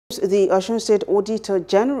The Osun State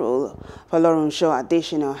Auditor-General, Folorunso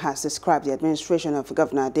Adesina, has described the administration of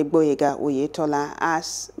Governor Adegboyega Oyetola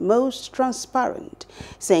as most transparent,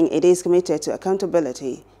 saying it is committed to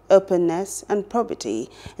accountability, openness and probity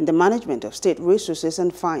in the management of state resources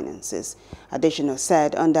and finances. Adesina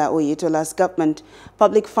said under Oyetola's government,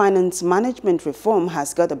 public finance management reform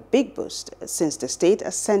has got a big boost since the state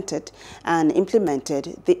assented and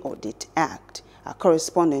implemented the Audit Act. Our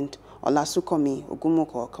correspondent Olasukomi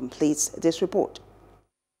Ogumoko completes this report.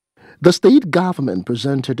 The state government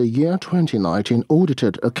presented the year 2019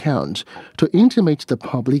 audited accounts to intimate the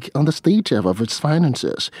public on the state of its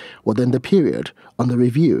finances within the period under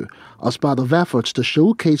review as part of efforts to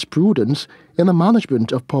showcase prudence in the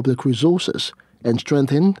management of public resources and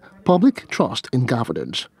strengthen public trust in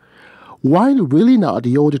governance. While reeling out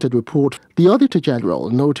the audited report, the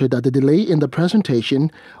Auditor-General noted that the delay in the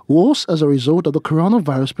presentation was as a result of the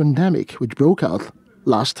coronavirus pandemic which broke out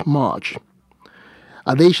last March.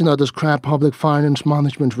 Adesina described public finance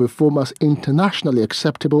management reform as internationally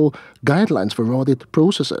acceptable guidelines for audit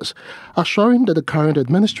processes, assuring that the current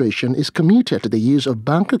administration is committed to the use of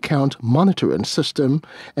bank account monitoring system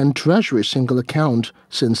and treasury single account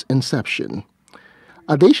since inception.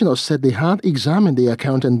 Adesina said they had examined the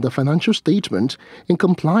account and the financial statement in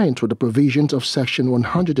compliance with the provisions of Section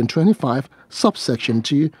 125, subsection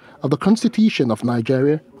 2 of the Constitution of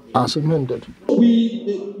Nigeria as amended.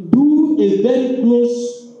 We do a very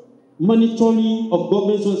close monitoring of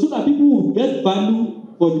government so that people will get value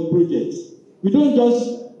for the project. We don't just,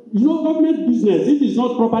 government business, if it's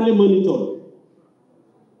not properly monitored,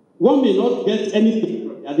 one may not get anything.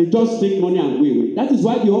 They just take money and go away. That is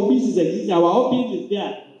why the office is existing. Our office is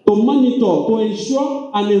there to monitor, to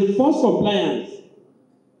ensure and enforce compliance,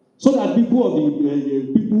 so that people of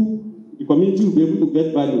the community will be able to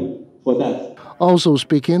get value for that. Also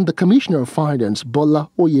speaking, the Commissioner of Finance, Bola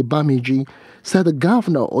Oyebamiji, said the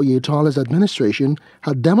Governor Oyetola's administration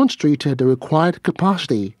had demonstrated the required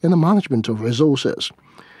capacity in the management of resources.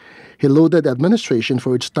 He lauded the administration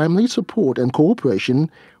for its timely support and cooperation,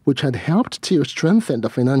 which had helped to strengthen the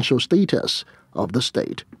financial status of the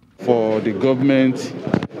state. For the government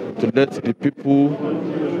to let the people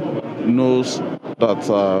know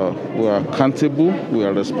that we are accountable, we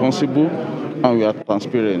are responsible, and we are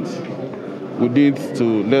transparent. We need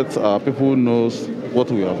to let our people know what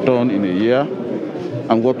we have done in a year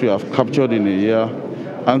and what we have captured in a year,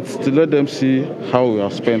 and to let them see how we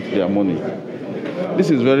have spent their money. This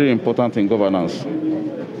is very important in governance,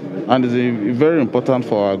 and it's very important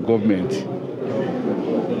for our government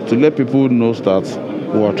to let people know that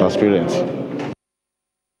we are transparent.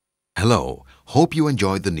 Hello, hope you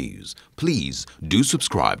enjoyed the news. Please do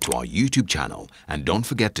subscribe to our YouTube channel and don't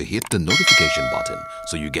forget to hit the notification button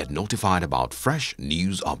so you get notified about fresh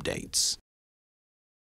news updates.